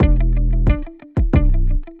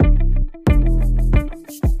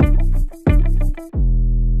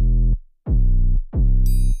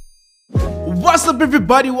up,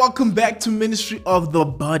 everybody? Welcome back to Ministry of the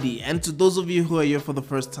Body. And to those of you who are here for the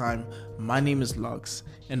first time, my name is Lux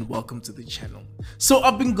and welcome to the channel. So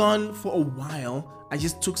I've been gone for a while. I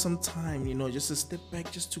just took some time, just to step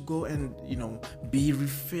back, just to go and, be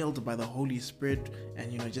refilled by the Holy Spirit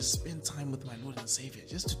and, just spend time with my Lord and Savior,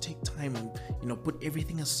 just to take time and, put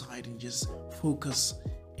everything aside and just focus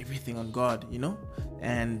everything on God,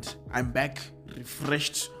 and I'm back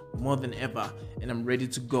refreshed more than ever and I'm ready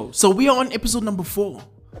to go. So we are on episode number 4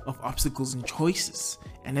 of Obstacles and Choices,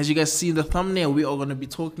 and as you guys see in the thumbnail, we are going to be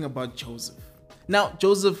talking about Joseph. Now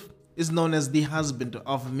Joseph is known as the husband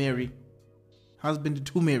of Mary, husband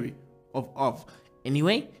to Mary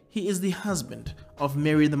anyway, he is the husband of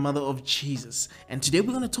Mary, the mother of Jesus. And today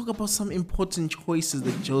we're going to talk about some important choices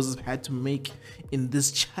that Joseph had to make in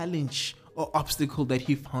this challenge or obstacle that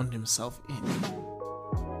he found himself in.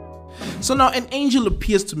 So now an angel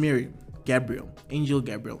appears to Mary, Angel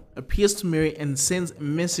Gabriel appears to Mary and sends a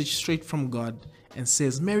message straight from God and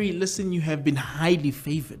says, Mary, listen, you have been highly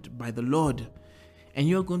favored by the Lord and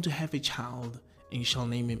you are going to have a child and you shall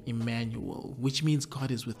name him Emmanuel, which means God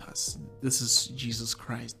is with us. This is Jesus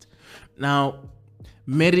Christ. Now,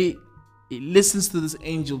 Mary listens to this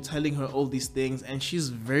angel telling her all these things and she's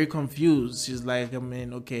very confused. She's like, I'm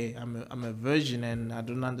a virgin and I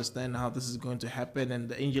don't understand how this is going to happen. And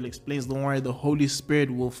the angel explains, don't worry, the Holy Spirit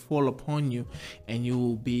will fall upon you and you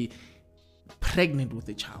will be pregnant with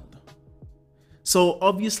a child. So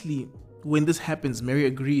obviously when this happens, Mary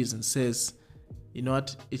agrees and says, you know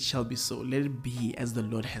what, it shall be so, let it be as the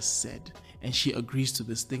Lord has said. And she agrees to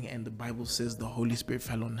this thing, and the Bible says the Holy Spirit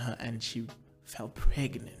fell on her and she fell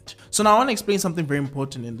pregnant. So now I want to explain something very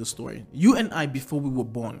important in the story. You and I, before we were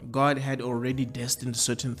born, God had already destined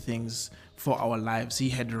certain things for our lives. He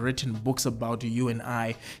had written books about you and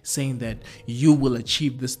I, saying that you will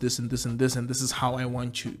achieve this, this, and this, and this, and this is how I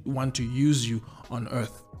want to use you on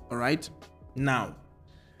earth. All right. Now,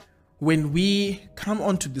 when we come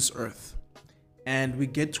onto this earth and we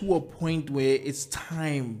get to a point where it's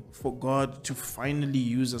time for God to finally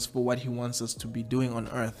use us for what he wants us to be doing on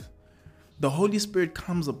earth, the Holy Spirit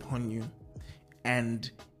comes upon you and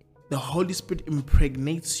the Holy Spirit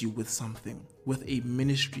impregnates you with something, with a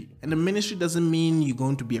ministry. And a ministry doesn't mean you're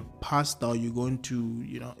going to be a pastor or you're going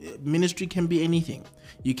to, ministry can be anything.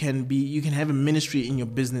 You can have a ministry in your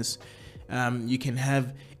business. You can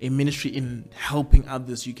have a ministry in helping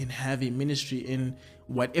others. You can have a ministry in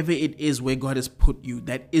whatever it is where God has put you.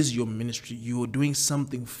 That is your ministry. You are doing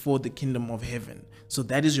something for the kingdom of heaven. So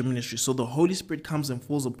that is your ministry. So the Holy Spirit comes and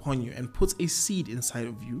falls upon you and puts a seed inside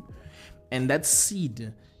of you. And that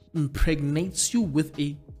seed impregnates you with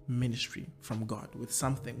a ministry from God, with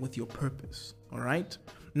something, with your purpose. All right.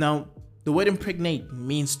 Now, the word impregnate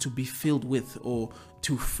means to be filled with, or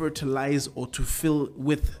to fertilize, or to fill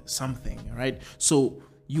with something, right? So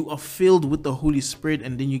you are filled with the Holy Spirit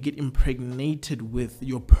and then you get impregnated with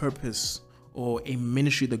your purpose or a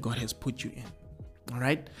ministry that God has put you in. All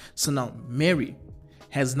right. So now Mary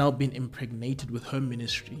has now been impregnated with her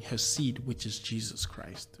ministry, her seed, which is Jesus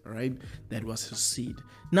Christ. All right. That was her seed.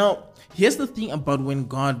 Now, here's the thing about when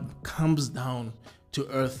God comes down to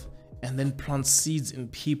earth and then plants seeds in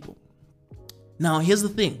people. Now, here's the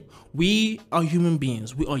thing. We are human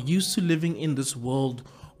beings. We are used to living in this world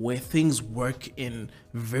where things work in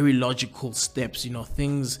very logical steps,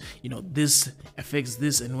 things, this affects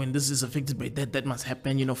this, and when this is affected by that, that must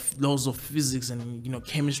happen, laws of physics and,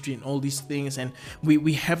 chemistry and all these things. And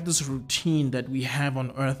we have this routine that we have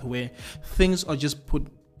on earth where things are just put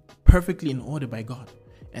perfectly in order by God.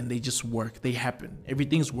 And they just work, they happen.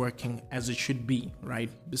 Everything's working as it should be, right?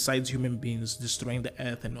 Besides human beings destroying the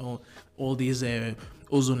earth and all these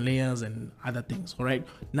ozone layers and other things, all right?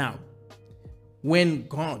 Now, when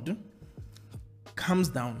God comes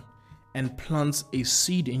down and plants a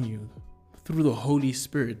seed in you through the Holy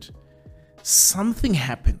Spirit, something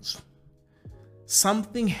happens.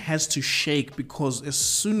 Something has to shake, because as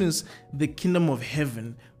soon as the kingdom of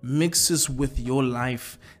heaven mixes with your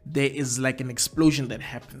life, there is like an explosion that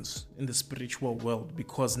happens in the spiritual world,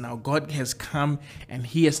 because now God has come and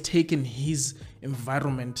he has taken his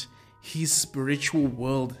environment, his spiritual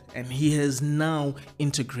world, and he has now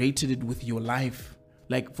integrated it with your life.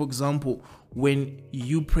 Like, for example, when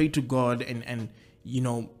you pray to God and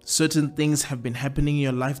certain things have been happening in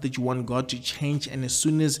your life that you want God to change, and as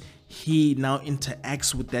soon as he now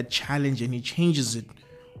interacts with that challenge and he changes it,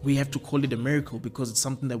 we have to call it a miracle, because it's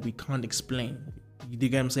something that we can't explain. You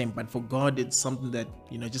get what I'm saying? But for God, it's something that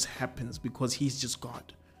just happens because he's just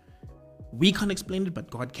God. We can't explain it, but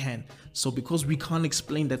God can. So because we can't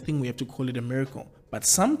explain that thing, we have to call it a miracle. But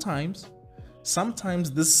sometimes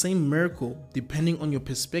this same miracle, depending on your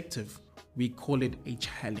perspective, we call it a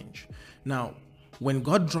challenge. Now, when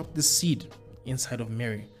God dropped the seed inside of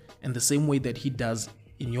Mary, and the same way that he does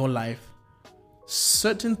in your life,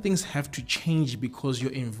 certain things have to change because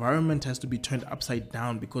your environment has to be turned upside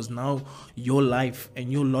down, because now your life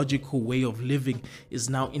and your logical way of living is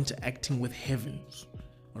now interacting with heavens.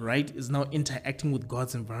 All right, is now interacting with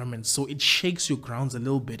God's environment. So it shakes your grounds a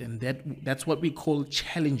little bit, and that's what we call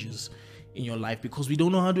challenges in your life, because we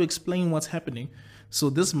don't know how to explain what's happening. So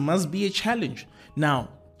this must be a challenge. Now,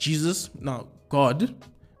 God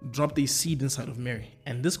dropped a seed inside of Mary,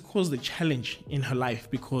 and this caused a challenge in her life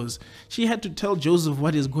because she had to tell Joseph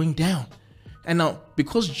what is going down. And now,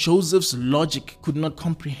 because Joseph's logic could not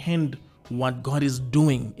comprehend what God is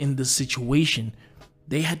doing in this situation,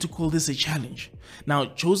 they had to call this a challenge. Now,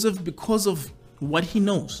 Joseph, because of what he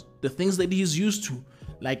knows, the things that he is used to,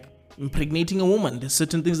 like impregnating a woman, there's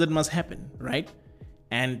certain things that must happen, right?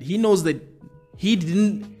 And he knows that he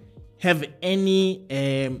didn't have any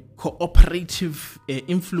cooperative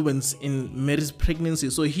influence in Mary's pregnancy.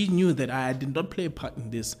 So he knew that I did not play a part in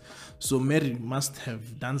this. So Mary must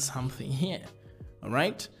have done something here. All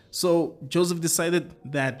right. So Joseph decided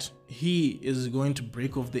that he is going to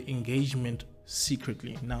break off the engagement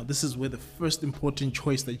secretly. Now, this is where the first important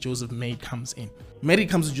choice that Joseph made comes in. Mary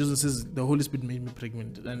comes to Joseph and says, the Holy Spirit made me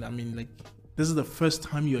pregnant. And I mean, like, this is the first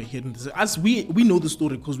time you're hearing this. As we know the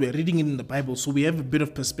story because we're reading it in the Bible, so we have a bit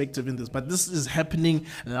of perspective in this. But this is happening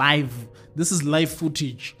live. This is live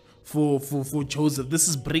footage for Joseph. This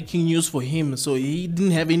is breaking news for him. So he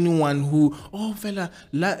didn't have anyone who,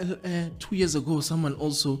 2 years ago, someone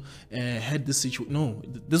also had this situation. No,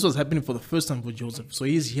 this was happening for the first time for Joseph. So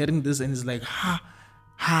he's hearing this and he's like,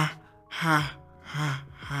 ha.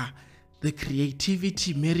 The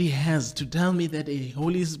creativity Mary has to tell me that a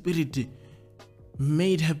Holy Spirit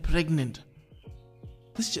made her pregnant.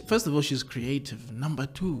 First of all, she's creative. Number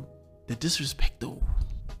two, the disrespect though.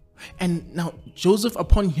 And now Joseph,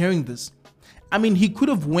 upon hearing this, I mean, he could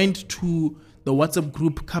have went to the WhatsApp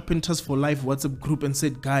group, Carpenters for Life WhatsApp group, and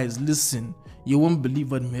said, guys, listen, you won't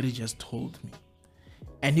believe what Mary just told me.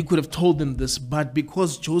 And he could have told them this, but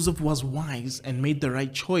because Joseph was wise and made the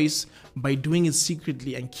right choice by doing it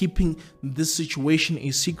secretly and keeping this situation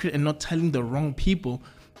a secret and not telling the wrong people,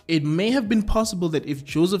 it may have been possible that if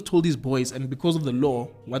Joseph told his boys, and because of the law,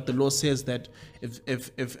 what the law says that if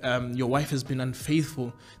your wife has been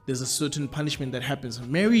unfaithful, there's a certain punishment that happens.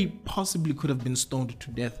 Mary possibly could have been stoned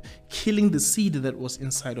to death, killing the seed that was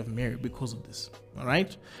inside of Mary because of this. All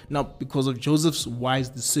right. Now, because of Joseph's wise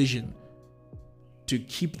decision to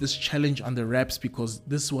keep this challenge under wraps, because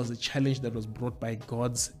this was a challenge that was brought by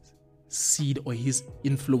God's seed or his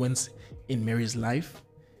influence in Mary's life,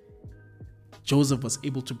 Joseph was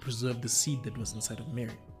able to preserve the seed that was inside of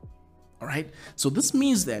Mary. All right. So this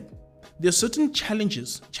means that there are certain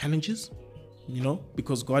challenges,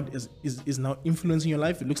 because God is now influencing your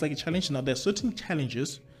life. It looks like a challenge. Now there are certain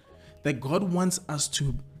challenges that God wants us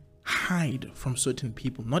to hide from certain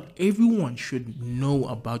people. Not everyone should know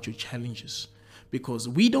about your challenges, because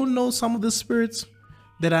we don't know some of the spirits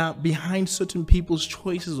that are behind certain people's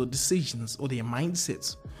choices or decisions or their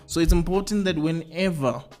mindsets. So it's important that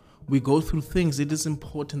whenever we go through things, it is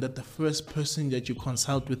important that the first person that you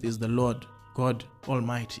consult with is the Lord God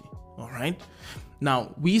Almighty. All right.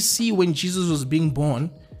 Now we see when Jesus was being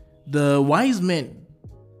born, the wise men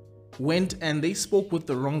went and they spoke with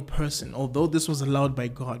the wrong person, although this was allowed by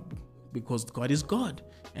God because God is God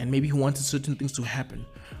and maybe he wanted certain things to happen.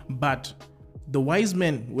 But the wise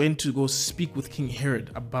men went to go speak with King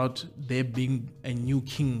Herod about there being a new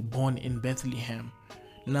king born in Bethlehem.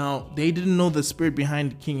 Now, they didn't know the spirit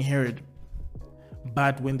behind King Herod,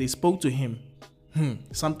 but when they spoke to him,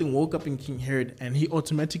 something woke up in King Herod and he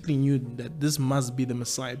automatically knew that this must be the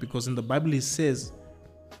Messiah, because in the Bible it says,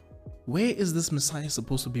 where is this Messiah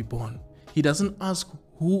supposed to be born? He doesn't ask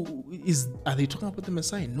are they talking about the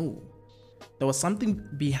Messiah? No. There was something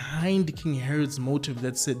behind King Herod's motive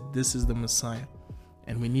that said this is the Messiah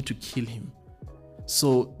and we need to kill him.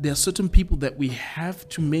 So there are certain people that we have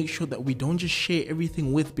to make sure that we don't just share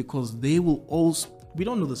everything with, because they will also, we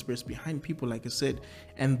don't know the spirits behind people, like I said,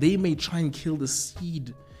 and they may try and kill the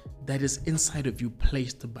seed that is inside of you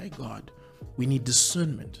placed by God. We need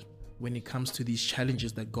discernment when it comes to these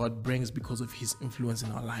challenges that God brings because of his influence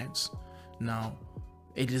in our lives. Now,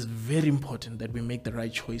 it is very important that we make the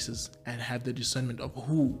right choices and have the discernment of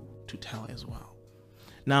who to tell as well.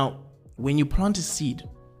 Now, when you plant a seed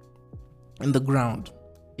in the ground,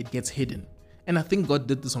 it gets hidden. And I think God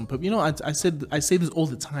did this on purpose. I say this all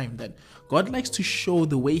the time, that God likes to show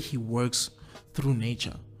the way he works through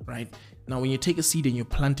nature, right? Now, when you take a seed and you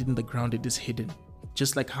plant it in the ground, it is hidden.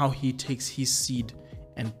 Just like how he takes his seed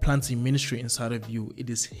and plants a ministry inside of you, it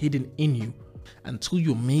is hidden in you until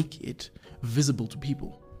you make it visible to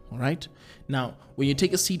people. All right. Now, when you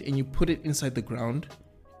take a seed and you put it inside the ground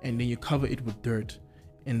and then you cover it with dirt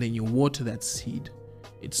and then you water that seed,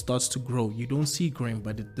 it starts to grow. You don't see it growing,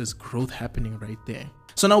 but there's growth happening right there.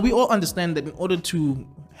 So now we all understand that in order to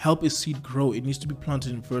help a seed grow, it needs to be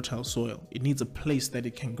planted in fertile soil. It needs a place that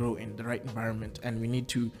it can grow in, the right environment, and we need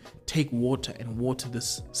to take water and water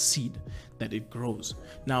this seed that it grows.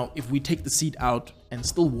 Now, if we take the seed out and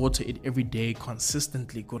still water it every day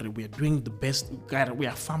consistently, we are doing the best. We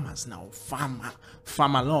are farmers now,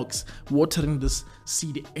 farmer logs, watering this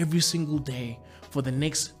seed every single day for the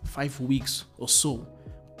next 5 weeks or so.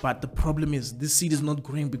 But the problem is this seed is not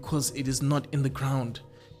growing because it is not in the ground.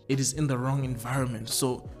 It is in the wrong environment.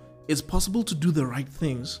 So it's possible to do the right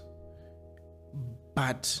things,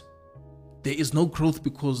 but there is no growth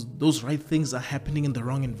because those right things are happening in the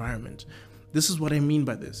wrong environment. This is what I mean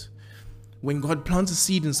by this. When God plants a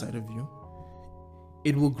seed inside of you,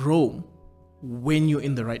 it will grow when you're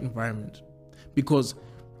in the right environment, because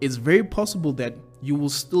it's very possible that you will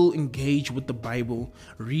still engage with the Bible,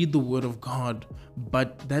 read the Word of God,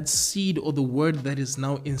 but that seed or the word that is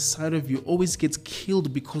now inside of you always gets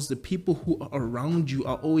killed because the people who are around you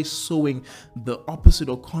are always sowing the opposite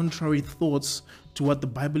or contrary thoughts to what the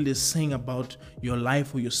Bible is saying about your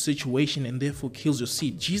life or your situation, and therefore kills your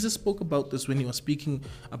seed. Jesus spoke about this when he was speaking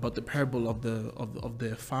about the parable of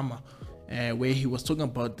the farmer, where he was talking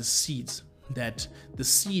about the seeds, that the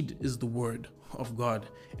seed is the word of God,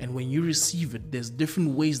 and when you receive it, there's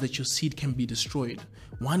different ways that your seed can be destroyed.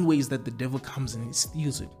 One way is that the devil comes and he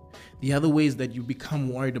steals it. The other way is that you become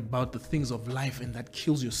worried about the things of life and that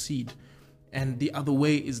kills your seed. And the other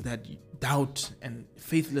way is that doubt and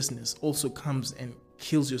faithlessness also comes and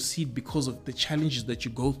kills your seed because of the challenges that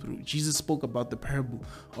you go through. Jesus spoke about the parable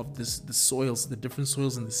of the soils, the different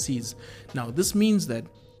soils and the seeds. Now, this means that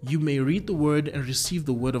you may read the word and receive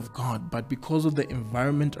the word of God, but because of the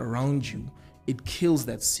environment around you, it kills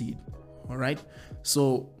that seed. All right.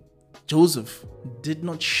 So Joseph did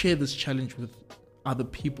not share this challenge with other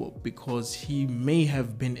people because he may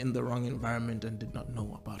have been in the wrong environment and did not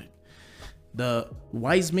know about it. The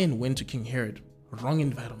wise men went to King Herod, wrong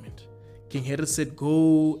environment. King Herod said,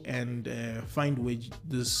 go and find where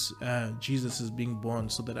this Jesus is being born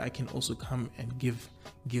so that I can also come and give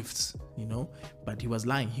gifts, but he was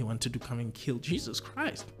lying. He wanted to come and kill Jesus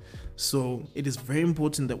Christ. So it is very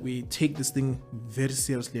important that we take this thing very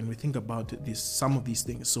seriously and we think about some of these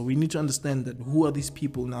things. So we need to understand that who are these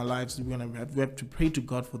people in our lives. We have to pray to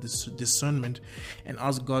God for this discernment and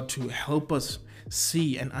ask God to help us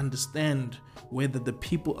see and understand whether the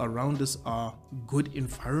people around us are good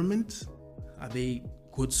environment. Are they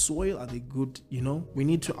good soil? Are they good, we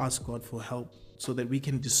need to ask God for help so that we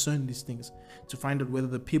can discern these things, to find out whether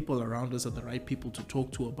the people around us are the right people to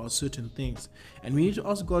talk to about certain things. And we need to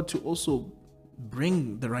ask God to also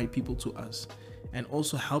bring the right people to us and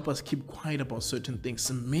also help us keep quiet about certain things.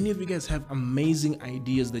 So many of you guys have amazing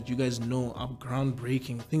ideas that you guys know are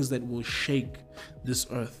groundbreaking, things that will shake this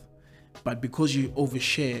earth. But because you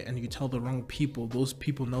overshare and you tell the wrong people, those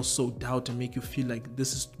people now sow doubt and make you feel like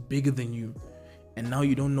this is bigger than you. And now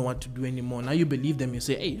you don't know what to do anymore. Now you believe them. You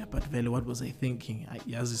say, hey, but Vele, what was I thinking?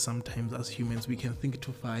 Yes, sometimes as humans, we can think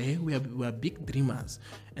too far. Hey, we are big dreamers.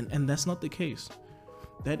 And that's not the case.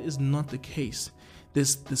 That is not the case.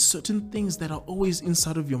 There's certain things that are always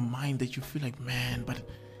inside of your mind that you feel like, man, but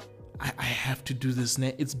I have to do this.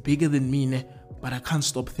 It's bigger than me, but I can't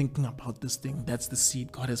stop thinking about this thing. That's the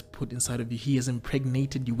seed God has put inside of you. He has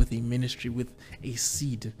impregnated you with a ministry, with a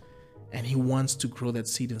seed. And he wants to grow that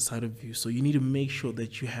seed inside of you. So you need to make sure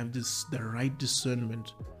that you have the right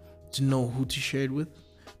discernment to know who to share it with.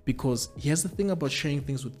 Because here's the thing about sharing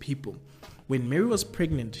things with people. When Mary was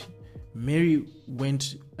pregnant, Mary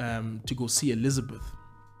went to go see Elizabeth.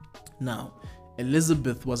 Now,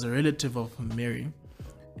 Elizabeth was a relative of Mary.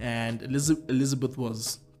 And Elizabeth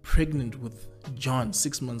was pregnant with John,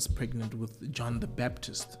 6 months pregnant with John the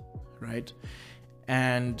Baptist, right?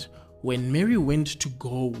 And when Mary went to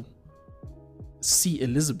go see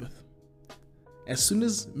Elizabeth, as soon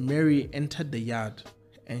as Mary entered the yard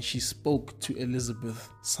and she spoke to Elizabeth,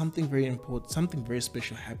 something very important, something very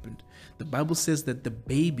special happened. The Bible says that the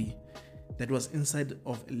baby that was inside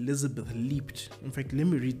of Elizabeth leaped. In fact, let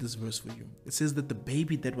me read this verse for you. It says that the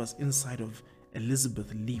baby that was inside of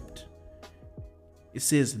Elizabeth leaped. It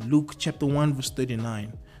says, Luke chapter 1 verse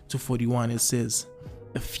 39 to 41, it says,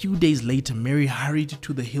 a few days later, Mary hurried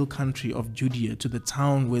to the hill country of Judea, to the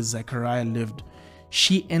town where Zechariah lived.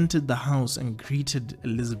 She entered the house and greeted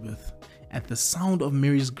Elizabeth. At the sound of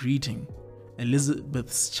Mary's greeting,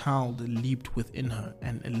 Elizabeth's child leaped within her,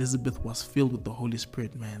 and Elizabeth was filled with the Holy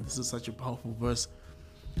Spirit. Man, this is such a powerful verse.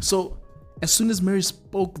 So as soon as Mary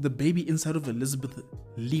spoke, the baby inside of Elizabeth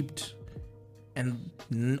leaped, and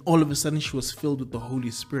all of a sudden she was filled with the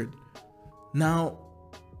Holy Spirit. Now,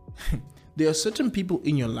 there are certain people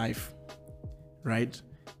in your life, right,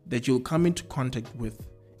 that you'll come into contact with,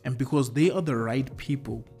 and because they are the right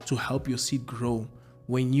people to help your seed grow,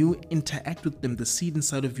 when you interact with them, the seed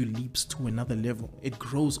inside of you leaps to another level. It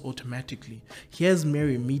grows automatically. Here's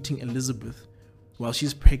Mary meeting Elizabeth while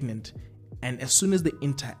she's pregnant, and as soon as they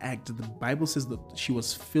interact, the Bible says that she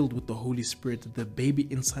was filled with the Holy Spirit. The baby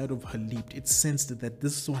inside of her leaped. It sensed that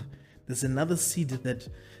this one, there's another seed that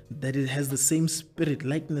it has the same spirit,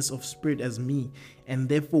 likeness of spirit as me, and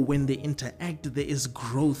therefore when they interact, there is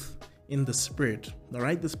growth in the spirit. All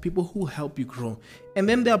right, there's people who help you grow, and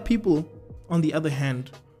then there are people, on the other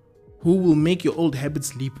hand, who will make your old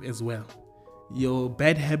habits leap as well. Your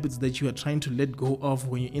bad habits that you are trying to let go of,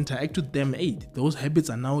 when you interact with them, those habits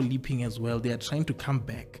are now leaping as well. They are trying to come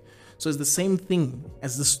back. So it's the same thing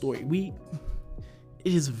as the story.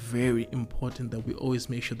 It is very important that we always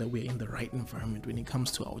make sure that we're in the right environment when it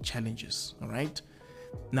comes to our challenges. All right.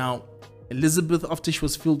 Now, Elizabeth, after she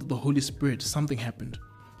was filled with the Holy Spirit, something happened.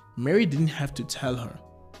 Mary didn't have to tell her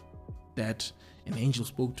that an angel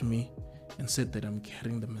spoke to me and said that I'm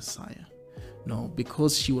carrying the Messiah. No,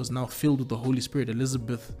 because she was now filled with the Holy Spirit,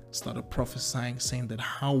 Elizabeth started prophesying, saying that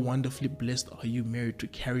how wonderfully blessed are you, Mary, to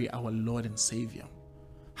carry our Lord and Savior.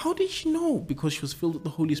 How did she know? Because she was filled with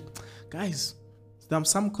the Holy Spirit. Guys,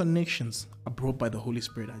 some connections are brought by the Holy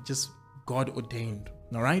Spirit, are just God ordained.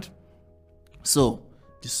 All right. So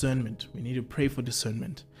discernment, we need to pray for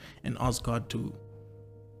discernment and ask God to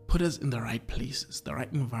put us in the right places, the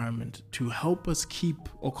right environment, to help us keep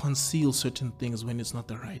or conceal certain things when it's not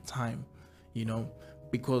the right time,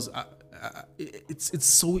 because it's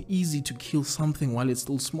so easy to kill something while it's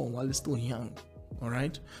still small, while it's still young. All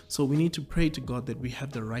right. So we need to pray to God that we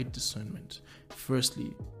have the right discernment.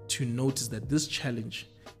 Firstly, to notice that this challenge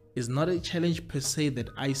is not a challenge per se that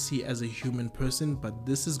I see as a human person, but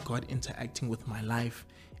this is God interacting with my life,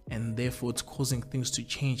 and therefore it's causing things to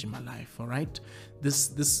change in my life. All right.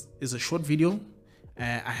 This is a short video.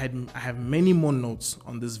 I have many more notes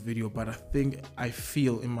on this video, but I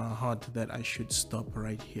feel in my heart that I should stop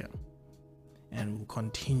right here, and we'll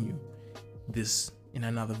continue this in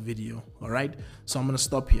another video. All right. So I'm going to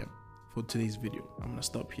stop here for today's video. I'm going to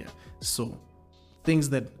stop here. So things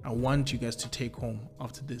that I want you guys to take home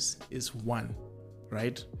after this is, one,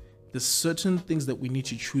 right? There's certain things that we need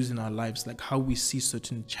to choose in our lives, like how we see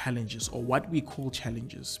certain challenges, or what we call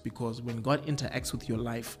challenges, because when God interacts with your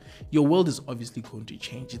life, your world is obviously going to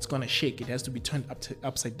change. It's going to shake. It has to be turned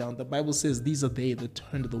upside down. The Bible says these are they that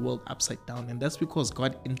turned the world upside down, and that's because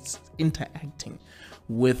God is interacting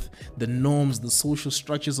with the norms, the social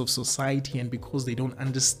structures of society, and because they don't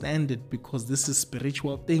understand it, because this is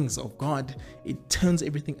spiritual things of God, it turns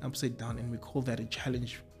everything upside down, and we call that a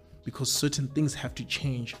challenge. Because certain things have to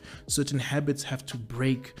change, certain habits have to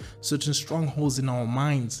break, certain strongholds in our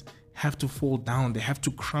minds have to fall down, they have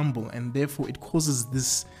to crumble, and therefore it causes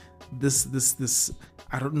this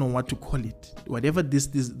I don't know what to call it, whatever this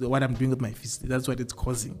what I'm doing with my fist, that's what it's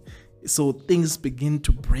causing. So things begin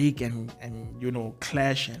to break and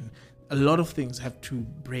clash, and a lot of things have to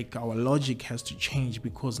break. Our logic has to change,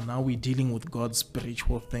 because now we're dealing with God's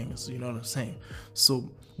spiritual things. You know what I'm saying?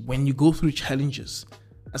 So when you go through challenges,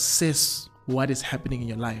 assess what is happening in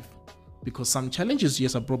your life, because some challenges,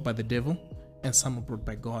 yes, are brought by the devil and some are brought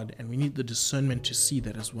by God, and we need the discernment to see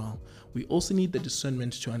that as well. We also need the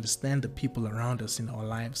discernment to understand the people around us in our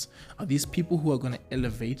lives. Are these people who are going to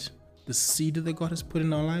elevate the seed that God has put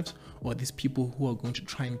in our lives, or are these people who are going to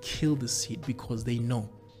try and kill the seed because they know?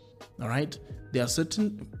 All right, there are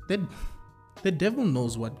certain that the devil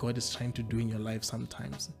knows what God is trying to do in your life.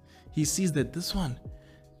 Sometimes he sees that this one,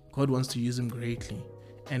 God wants to use him greatly.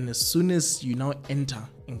 And as soon as you now enter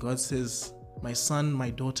and God says, my son,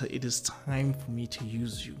 my daughter, it is time for me to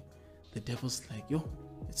use you, the devil's like, yo,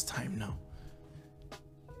 it's time now.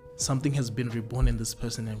 Something has been reborn in this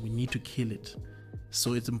person and we need to kill it.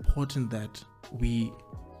 So it's important that we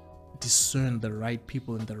discern the right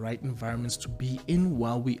people and the right environments to be in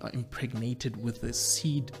while we are impregnated with the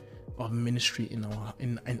seed of ministry in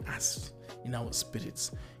us, in our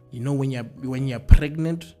spirits. When you're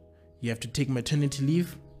pregnant, you have to take maternity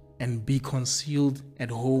leave and be concealed at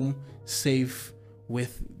home, safe,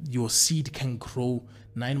 with your seed can grow.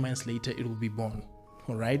 9 months later, it will be born.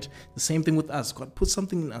 All right. The same thing with us. God put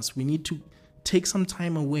something in us. We need to take some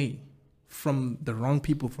time away from the wrong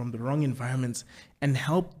people, from the wrong environments, and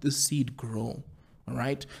help the seed grow. All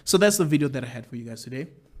right. So that's the video that I had for you guys today.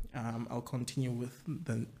 I'll continue with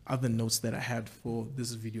the other notes that I had for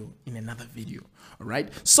this video in another video. All right.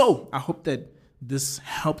 So I hope that this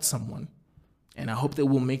helped someone, and I hope that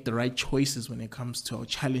we'll make the right choices when it comes to our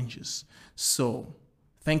challenges. So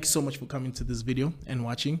thank you so much for coming to this video and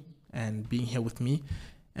watching and being here with me.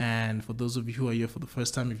 And for those of you who are here for the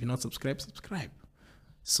first time, if you're not subscribed, subscribe.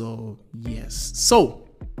 So yes. So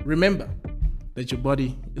remember that your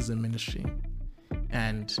body is a ministry.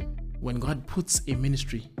 And when God puts a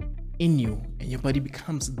ministry in you and your body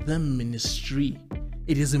becomes the ministry,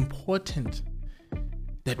 it is important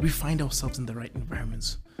that we find ourselves in the right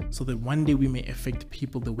environments so that one day we may affect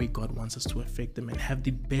people the way God wants us to affect them and have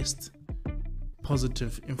the best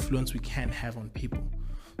positive influence we can have on people.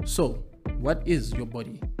 So, what is your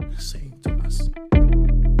body saying to us?